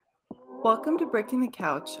Welcome to Breaking the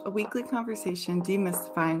Couch, a weekly conversation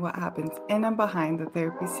demystifying what happens in and behind the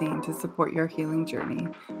therapy scene to support your healing journey.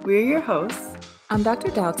 We're your hosts. I'm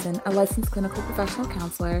Dr. Doughton, a licensed clinical professional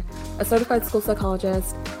counselor, a certified school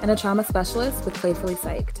psychologist, and a trauma specialist with Playfully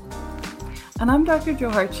Psyched. And I'm Dr.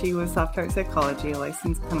 Joe Harchi with Soft Art Psychology, a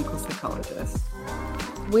licensed clinical psychologist.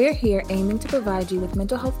 We're here aiming to provide you with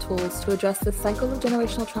mental health tools to address the cycle of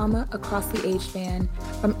generational trauma across the age span,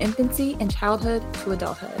 from infancy and childhood to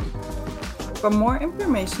adulthood. For more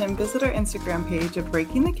information, visit our Instagram page at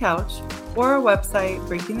Breaking the Couch or our website,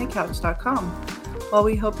 breakingthecouch.com. While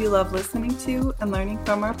we hope you love listening to and learning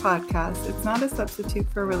from our podcast, it's not a substitute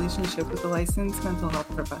for a relationship with a licensed mental health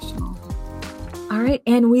professional. All right,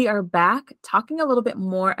 and we are back talking a little bit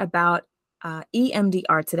more about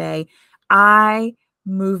EMDR today. Eye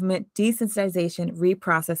movement desensitization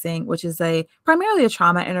reprocessing, which is primarily a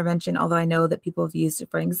trauma intervention, although I know that people have used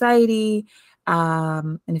it for anxiety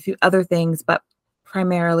and a few other things, but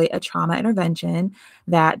primarily a trauma intervention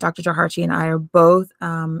that Dr. Jaharchi and I are both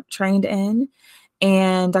trained in.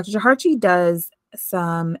 And Dr. Jaharchi does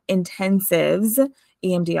some intensives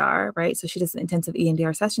EMDR, right? So she does intensive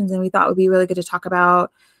EMDR sessions, and we thought it would be really good to talk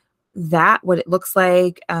about that, what it looks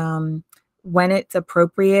like, when it's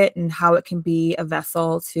appropriate, and how it can be a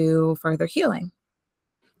vessel to further healing.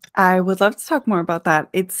 I would love to talk more about that.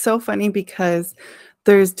 It's so funny because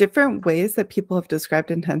there's different ways that people have described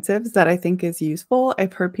intensives that I think is useful.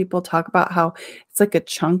 I've heard people talk about how it's like a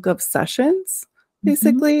chunk of sessions,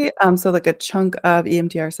 basically. So like a chunk of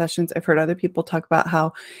EMDR sessions. I've heard other people talk about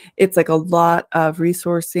how it's like a lot of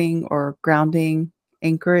resourcing or grounding,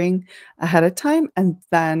 anchoring ahead of time, and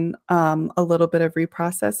then a little bit of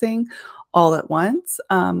reprocessing all at once.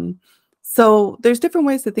 So there's different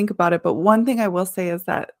ways to think about it. But one thing I will say is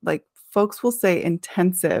that like folks will say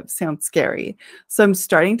intensive sounds scary. So I'm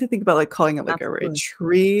starting to think about like calling it like Absolutely. a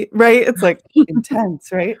retreat, right? It's like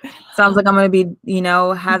intense, right? Sounds like I'm going to be,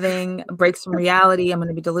 having breaks from reality. I'm going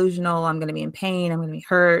to be delusional. I'm going to be in pain. I'm going to be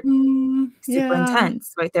hurt. Super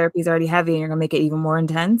intense, right? Therapy is already heavy and you're going to make it even more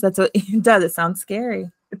intense. That's what it does. It sounds scary.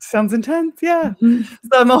 It sounds intense. Yeah. So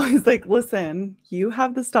I'm always like, listen, you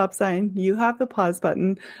have the stop sign, you have the pause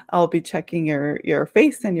button. I'll be checking your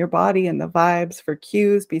face and your body and the vibes for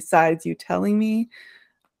cues besides you telling me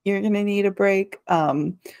you're going to need a break.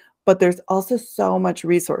 But there's also so much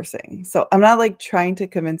resourcing. So I'm not like trying to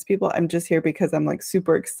convince people. I'm just here because I'm like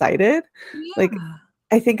super excited. Yeah. Like,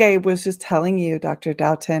 I think I was just telling you, Dr.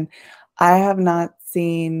 Doughton, I have not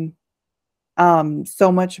seen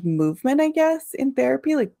so much movement, I guess, in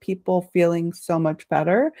therapy, like people feeling so much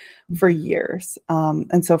better for years.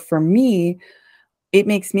 And so for me, it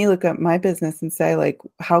makes me look at my business and say, like,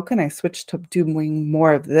 how can I switch to doing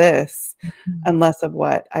more of this and less of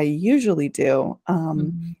what I usually do?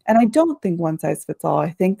 And I don't think one size fits all.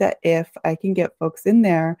 I think that if I can get folks in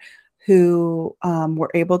there who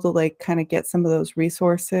were able to like kind of get some of those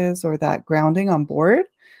resources or that grounding on board,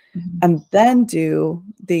 and then do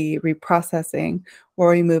the reprocessing where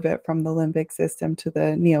we move it from the limbic system to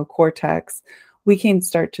the neocortex, we can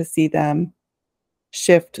start to see them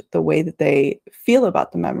shift the way that they feel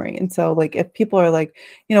about the memory. And so like if people are like,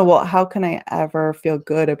 well, how can I ever feel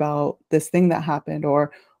good about this thing that happened?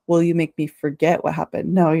 Or will you make me forget what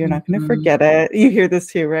happened? No, you're not going to forget it. You hear this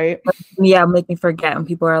too, right? Yeah, make me forget. And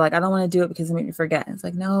people are like, I don't want to do it because it made me forget. It's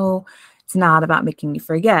like, no, it's not about making you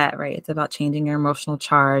forget, right? It's about changing your emotional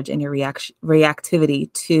charge and your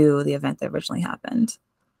reactivity to the event that originally happened.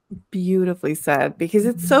 Beautifully said, because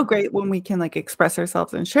it's so great when we can like express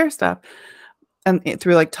ourselves and share stuff and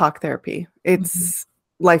through like talk therapy. It's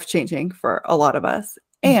life-changing for a lot of us.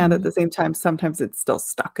 And at the same time, sometimes it's still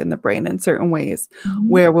stuck in the brain in certain ways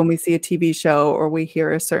where when we see a TV show or we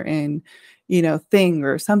hear a certain, thing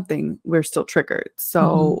or something, we're still triggered.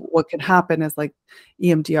 So what can happen is like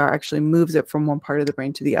EMDR actually moves it from one part of the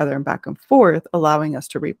brain to the other and back and forth, allowing us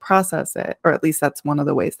to reprocess it, or at least that's one of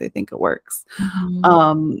the ways they think it works.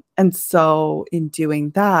 And so in doing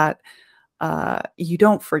that, you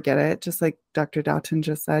don't forget it. Just like Dr. Doughton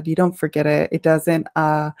just said, you don't forget it. It doesn't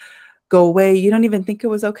go away. You don't even think it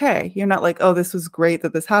was okay. You're not like, oh, this was great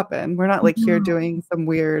that this happened. We're not like here doing some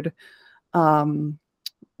weird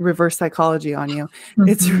reverse psychology on you.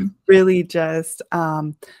 It's really just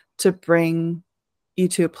to bring you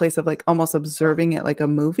to a place of like almost observing it like a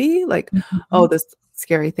movie, like, oh, this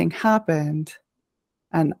scary thing happened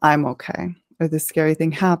and I'm okay. Or this scary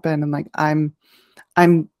thing happened and like I'm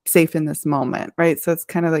safe in this moment, right? So it's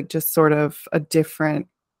kind of like just sort of a different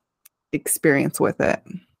experience with it.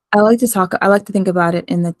 I like to think about it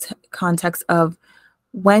in the context of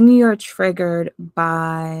when you're triggered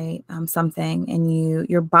by something and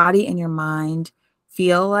your body and your mind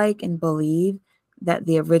feel like and believe that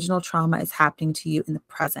the original trauma is happening to you in the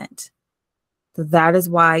present. So that is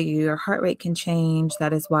why your heart rate can change.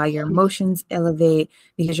 That is why your emotions elevate,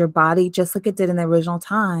 because your body, just like it did in the original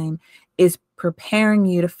time, is preparing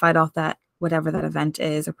you to fight off that, whatever that event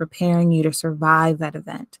is, or preparing you to survive that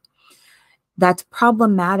event. That's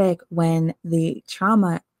problematic when the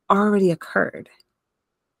trauma already occurred.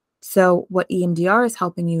 So what EMDR is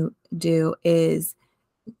helping you do is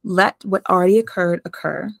let what already occurred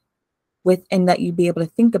occur, and that you be able to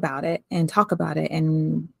think about it and talk about it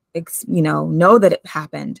and know that it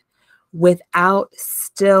happened without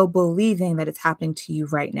still believing that it's happening to you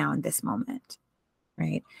right now in this moment,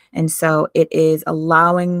 right? And so it is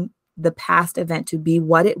allowing the past event to be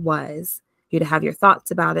what it was, you to have your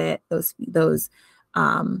thoughts about it, those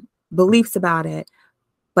beliefs about it,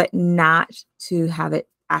 but not to have it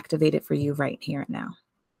activated for you right here and now.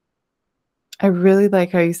 I really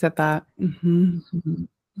like how you said that. Mm-hmm. Mm-hmm.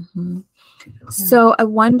 Mm-hmm. So I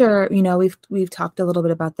wonder, we've talked a little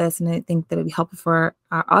bit about this, and I think that it'd be helpful for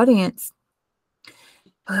our audience.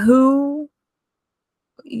 Who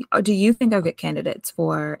do you think are good candidates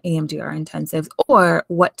for EMDR intensives, or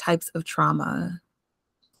what types of trauma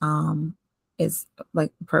is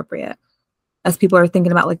like appropriate? As people are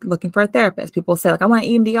thinking about like looking for a therapist, people say like, I want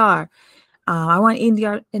EMDR, I want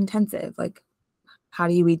EMDR intensive. Like, how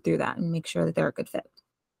do you weed through that and make sure that they're a good fit?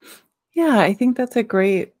 Yeah, I think that's a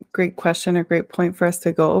great question, a great point for us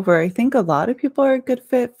to go over. I think a lot of people are a good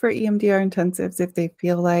fit for EMDR intensives if they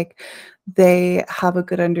feel like they have a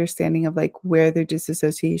good understanding of like where their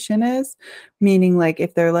disassociation is. Meaning like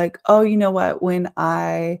if they're like, oh, you know what, when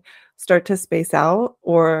I start to space out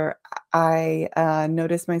or I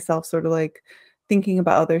notice myself sort of like thinking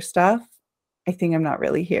about other stuff, I think I'm not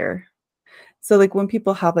really here. So like when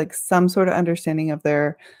people have like some sort of understanding of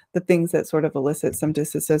the things that sort of elicit some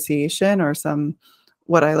disassociation or some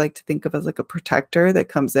what I like to think of as like a protector that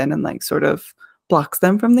comes in and like sort of blocks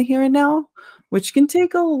them from the here and now, which can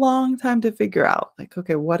take a long time to figure out. Like,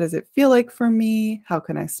 okay, what does it feel like for me? How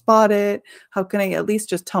can I spot it? How can I at least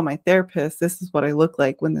just tell my therapist this is what I look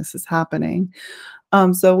like when this is happening?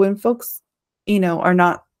 So when folks, are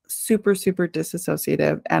not super, super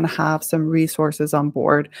disassociative and have some resources on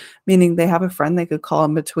board, meaning they have a friend they could call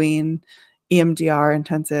in between EMDR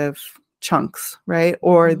intensive chunks, right?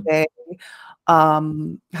 Or they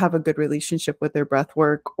have a good relationship with their breath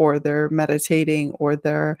work, or they're meditating, or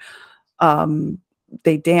they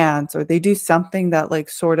dance, or they do something that like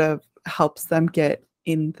sort of helps them get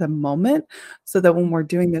in the moment, so that when we're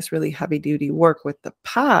doing this really heavy duty work with the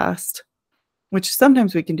past, which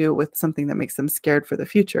sometimes we can do it with something that makes them scared for the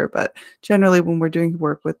future, but generally when we're doing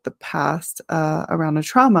work with the past around a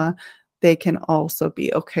trauma, they can also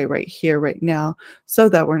be okay right here, right now, so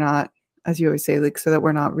that we're not, as you always say, like so that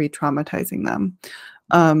we're not re-traumatizing them.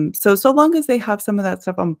 So long as they have some of that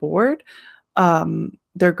stuff on board,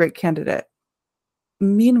 they're a great candidate.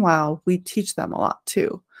 Meanwhile, we teach them a lot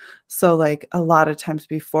too. So like a lot of times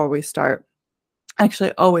before we start,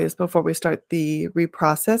 actually always before we start the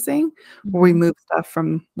reprocessing, where we move stuff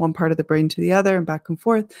from one part of the brain to the other and back and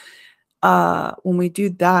forth, when we do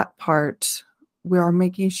that part, we are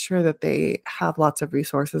making sure that they have lots of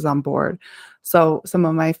resources on board. So some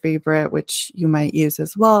of my favorite, which you might use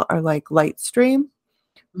as well, are like light stream,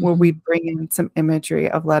 where we bring in some imagery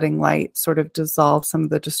of letting light sort of dissolve some of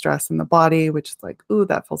the distress in the body, which is like, ooh,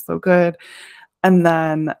 that feels so good. And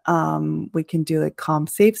then we can do like calm,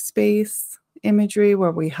 safe space imagery,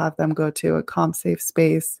 where we have them go to a calm, safe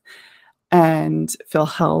space and feel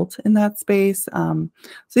held in that space. So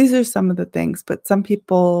these are some of the things, but some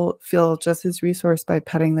people feel just as resourced by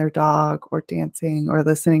petting their dog or dancing or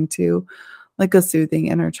listening to like a soothing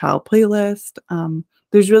inner child playlist.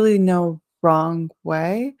 There's really no wrong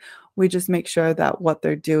way. We just make sure that what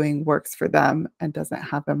they're doing works for them and doesn't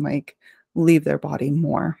have them like leave their body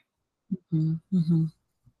more. Mm-hmm.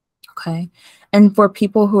 Okay. And for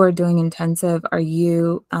people who are doing intensive, are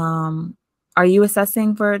you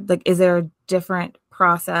assessing for like, is there a different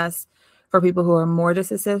process for people who are more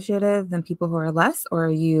disassociative than people who are less, or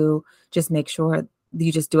you just make sure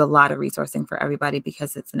you just do a lot of resourcing for everybody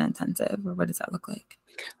because it's an intensive, or what does that look like?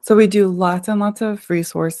 So we do lots and lots of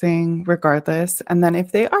resourcing regardless. And then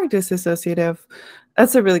if they are disassociative,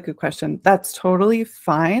 that's a really good question. That's totally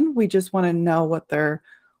fine. We just want to know what their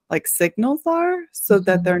like signals are, so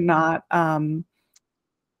that they're not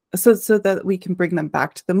so that we can bring them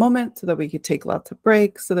back to the moment, so that we could take lots of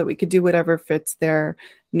breaks, so that we could do whatever fits their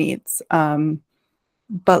needs.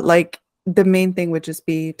 But like the main thing would just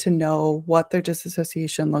be to know what their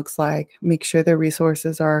disassociation looks like, make sure their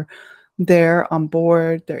resources are there on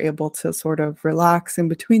board, they're able to sort of relax in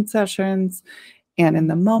between sessions, and in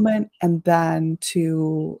the moment, and then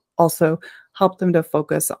to also help them to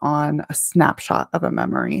focus on a snapshot of a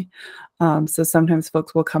memory. So sometimes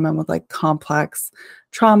folks will come in with like complex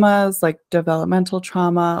traumas, like developmental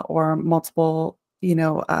trauma or multiple,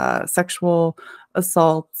 sexual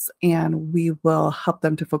assaults, and we will help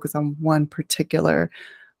them to focus on one particular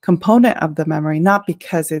component of the memory, not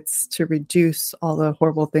because it's to reduce all the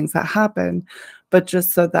horrible things that happen, but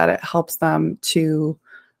just so that it helps them to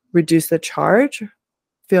reduce the charge,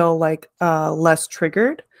 feel like less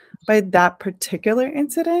triggered by that particular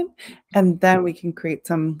incident. And then we can create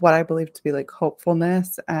some, what I believe to be like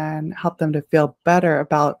hopefulness, and help them to feel better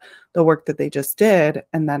about the work that they just did.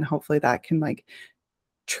 And then hopefully that can like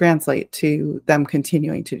translate to them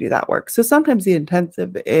continuing to do that work. So sometimes the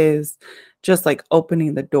intensive is just like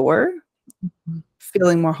opening the door,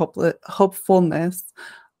 feeling more hopefulness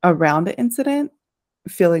around the incident,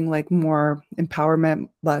 feeling like more empowerment,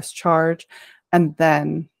 less charge, and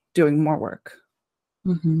then doing more work.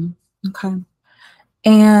 Okay.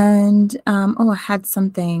 And I had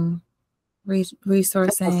something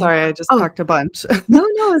resourcing. Oh, sorry, I just talked a bunch. No,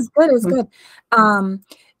 it's good. It's good.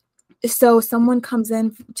 So someone comes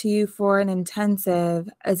in to you for an intensive.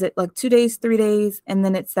 Is it like 2 days, 3 days, and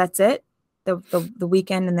then that's it? The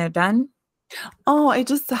weekend and they're done? Oh, I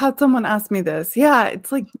just had someone ask me this. Yeah,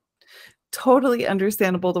 it's like totally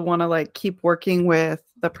understandable to want to like keep working with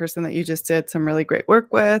the person that you just did some really great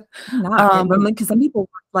work with. Not because some people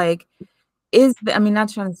like not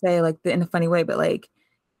trying to say like in a funny way, but like,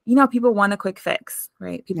 people want a quick fix,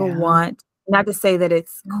 right? People want, not to say that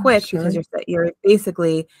it's quick, because you're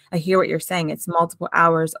basically, I hear what you're saying. It's multiple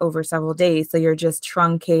hours over several days. So you're just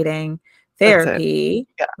truncating therapy,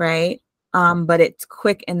 right? But it's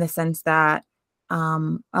quick in the sense that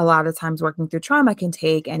a lot of times working through trauma can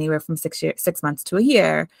take anywhere from 6 months to a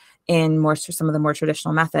year in some of the more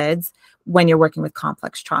traditional methods when you're working with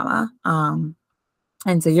complex trauma.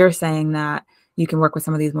 And so you're saying that you can work with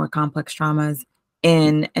some of these more complex traumas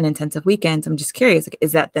in an intensive weekend. So I'm just curious, like,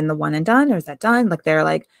 is that then the one and done, or is that done? Like they're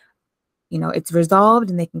like, it's resolved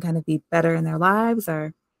and they can kind of be better in their lives,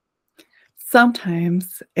 or?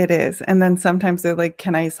 Sometimes it is. And then sometimes they're like,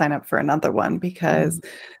 can I sign up for another one? Because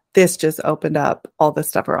this just opened up all the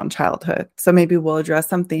stuff around childhood. So maybe we'll address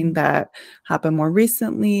something that happened more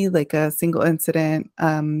recently, like a single incident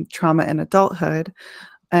trauma in adulthood.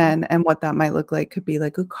 And what that might look like could be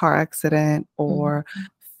like a car accident, or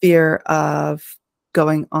fear of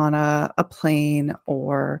going on a plane,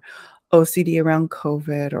 or OCD around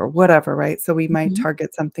COVID, or whatever, right? So we might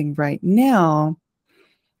target something right now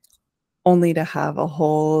only to have a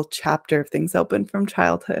whole chapter of things open from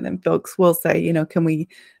childhood. And folks will say, can we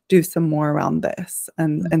do some more around this?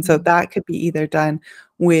 And so that could be either done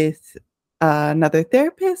with another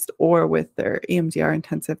therapist or with their EMDR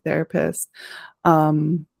intensive therapist.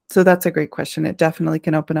 So that's a great question. It definitely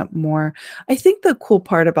can open up more. I think the cool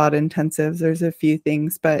part about intensives, there's a few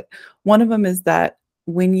things, but one of them is that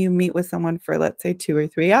when you meet with someone for, let's say, 2 or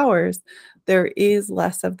 3 hours, there is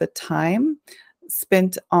less of the time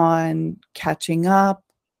spent on catching up,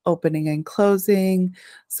 opening and closing.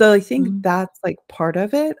 So I think that's like part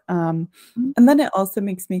of it. And then it also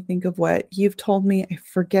makes me think of what you've told me.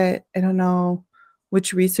 I don't know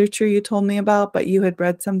which researcher you told me about, but you had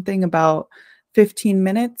read something about 15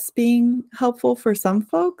 minutes being helpful for some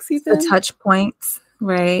folks, even. The touch points,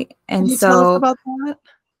 right? And Can you tell us about that?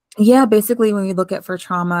 Yeah, basically when we look at for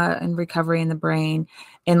trauma and recovery in the brain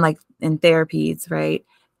and like in therapies, right?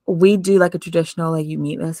 We do like a traditional, like you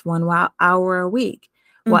meet us 1 hour a week.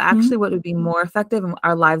 Well, actually what would be more effective, and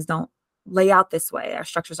our lives don't lay out this way, our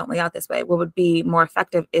structures don't lay out this way. What would be more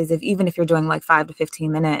effective is even if you're doing like 5 to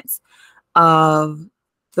 15 minutes of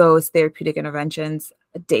those therapeutic interventions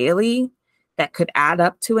daily, that could add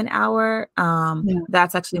up to an hour.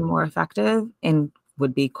 That's actually more effective and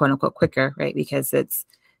would be quote unquote quicker, right? Because it's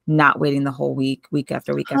not waiting the whole week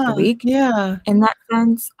after week after week. Yeah. In that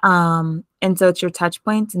sense. And so it's your touch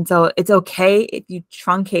points. And so it's okay if you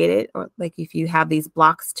truncate it, or like if you have these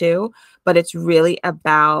blocks too, but it's really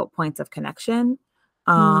about points of connection,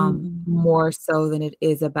 more so than it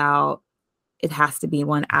is about, it has to be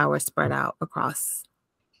 1 hour spread out across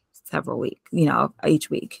several weeks, each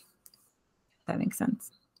week. That makes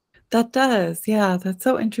sense. That does. Yeah, that's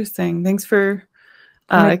so interesting. Thanks for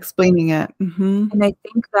explaining it. And I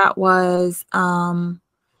think that was,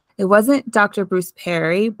 it wasn't Dr. Bruce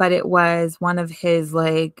Perry, but it was one of his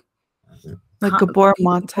like Gabor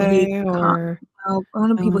Mate, or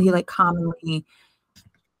one of the people he like commonly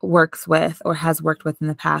works with or has worked with in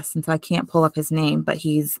the past. And so I can't pull up his name, but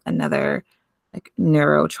he's another like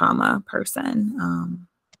neurotrauma person.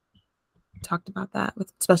 Talked about that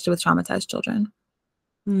especially with traumatized children.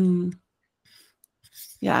 Mm.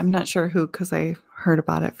 Yeah, I'm not sure who, because I heard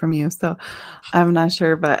about it from you, so I'm not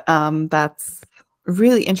sure, but that's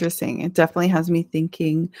really interesting. It definitely has me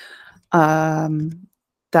thinking um,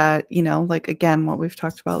 that, like again, what we've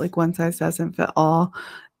talked about, like one size doesn't fit all.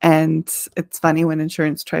 And it's funny when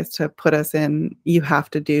insurance tries to put us in, you have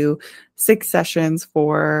to do 6 sessions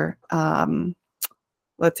for,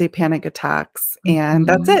 let's say, panic attacks, and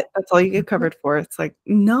that's Mhm. it. That's all you get covered for. It's like,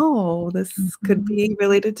 no, this could Mhm. be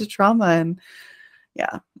related to trauma. And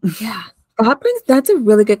yeah, Yeah. That's a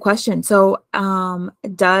really good question. So,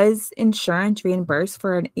 does insurance reimburse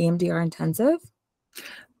for an EMDR intensive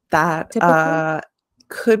that typically?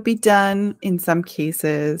 could be done in some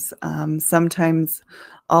cases. Sometimes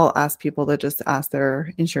I'll ask people to just ask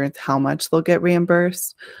their insurance how much they'll get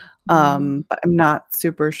reimbursed. Mhm. But I'm not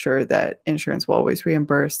super sure that insurance will always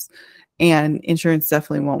reimburse. And insurance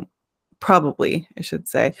definitely won't, probably, I should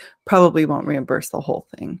say, probably won't reimburse the whole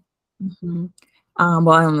thing. Mhm. Well,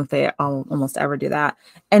 I don't know if they almost ever do that.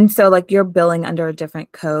 And so, like, you're billing under a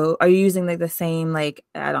different code. Are you using like the same, like,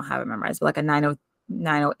 I don't have it memorized, but like a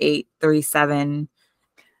 90837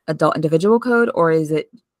 adult individual code, or is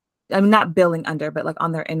it, I'm not billing under, but like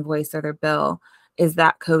on their invoice or their bill, is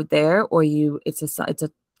that code there, or it's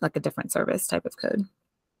a like a different service type of code?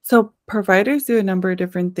 So providers do a number of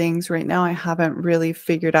different things. Right now, I haven't really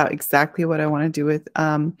figured out exactly what I want to do with,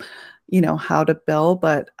 how to bill,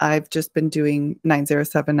 but I've just been doing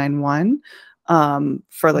 90791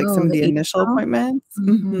 for like some Oh, of the the initial email? appointments.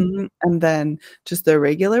 Mhm. And then just the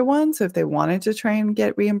regular one. So if they wanted to try and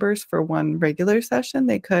get reimbursed for one regular session,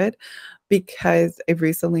 they could, because I've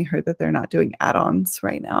recently heard that they're not doing add-ons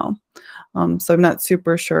right now. So I'm not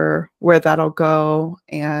super sure where that'll go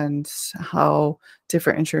and how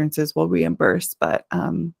different insurances will reimburse, but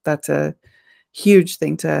that's a huge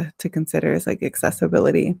thing to consider, is like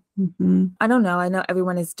accessibility. I don't know. I know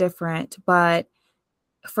everyone is different, but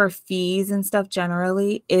for fees and stuff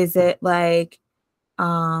generally, is it like,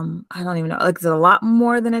 I don't even know, like, is it a lot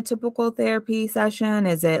more than a typical therapy session?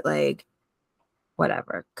 Is it like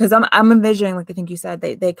whatever? Because I'm envisioning, like I think you said,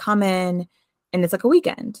 they come in and it's like a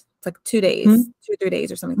weekend. It's like 2 days, Mhm, 2 or 3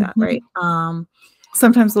 days or something like that, right? mhm.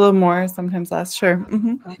 Sometimes a little more, sometimes less. Sure.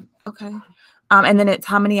 Okay. Okay. And then it's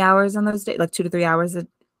how many hours on those days? Like 2 to 3 hours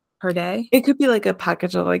per day? It could be like a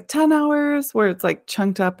package of like 10 hours where it's like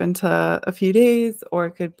chunked up into a few days, or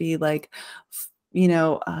it could be like,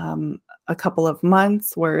 a couple of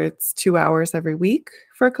months where it's 2 hours every week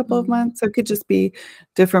for a couple of Mm, months. So it could just be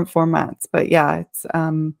different formats. But yeah, it's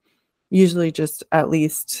usually just at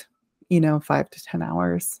least, 5 to 10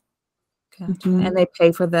 hours. gotcha. hmm And they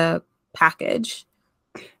pay for the package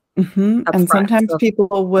up And front. sometimes So,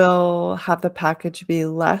 people will have the package be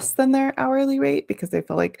less than their hourly rate because they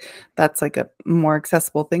feel like that's like a more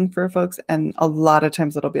accessible thing for folks. And a lot of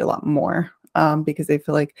times it'll be a lot more, because they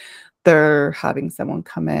feel like they're having someone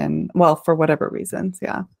come in, well, for whatever reasons.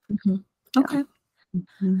 Yeah. mhm. Yeah. Okay.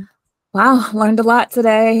 Mhm. Wow, learned a lot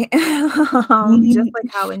today. Just Mhm.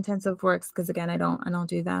 like how intensive works, because again, I don't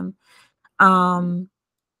do them. Um,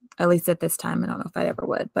 at least at this time. I don't know if I ever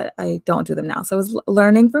would, but I don't do them now. So it was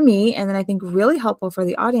learning for me, and then I think really helpful for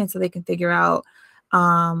the audience so they can figure out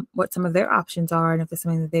what some of their options are and if there's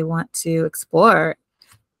something that they want to explore.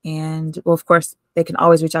 And well, of course, they can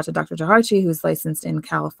always reach out to Dr. Jaharchi, who's licensed in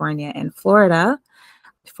California and Florida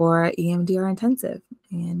for EMDR intensive,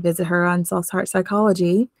 and visit her on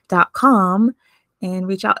selfheartpsychology.com and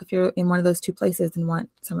reach out if you're in one of those two places and want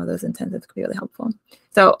some of those intensives. Could be really helpful.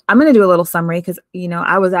 So I'm going to do a little summary because,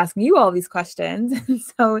 I was asking you all these questions.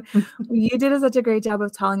 So you did such a great job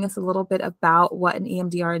of telling us a little bit about what an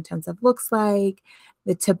EMDR intensive looks like,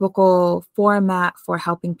 the typical format for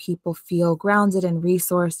helping people feel grounded and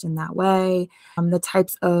resourced in that way, the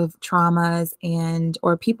types of traumas and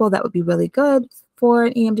or people that would be really good for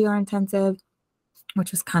an EMDR intensive,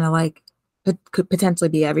 which was kind of like it could potentially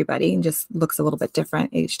be everybody and just looks a little bit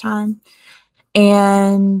different each time.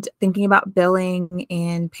 And thinking about billing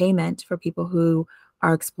and payment for people who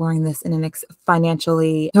are exploring this in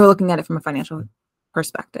financially, who are looking at it from a financial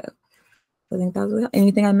perspective. I think that was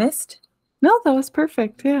anything I missed. No, that was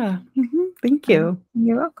perfect. Yeah. Thank you.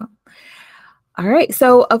 You're welcome. All right.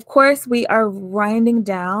 So, of course, we are winding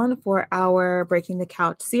down for our Breaking the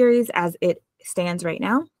Couch series as it stands right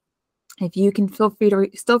now. If you can feel free to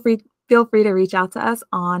reach out to us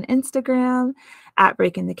on Instagram at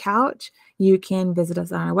Breaking the Couch. You can visit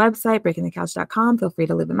us on our website, breakingthecouch.com. Feel free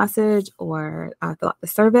to leave a message or fill out the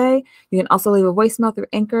survey. You can also leave a voicemail through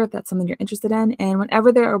Anchor if that's something you're interested in. And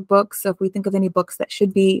whenever there are books, so if we think of any books that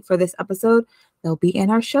should be for this episode, they'll be in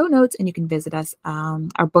our show notes, and you can visit us,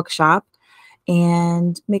 our bookshop.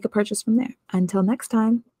 and make a purchase from there. Until next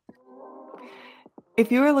time.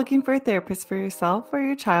 If you are looking for a therapist for yourself or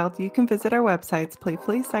your child, you can visit our websites,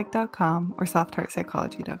 playfullypsych.com or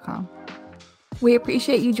softheartpsychology.com. We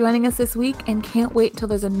appreciate you joining us this week and can't wait till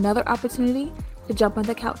there's another opportunity to jump on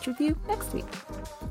the couch with you next week.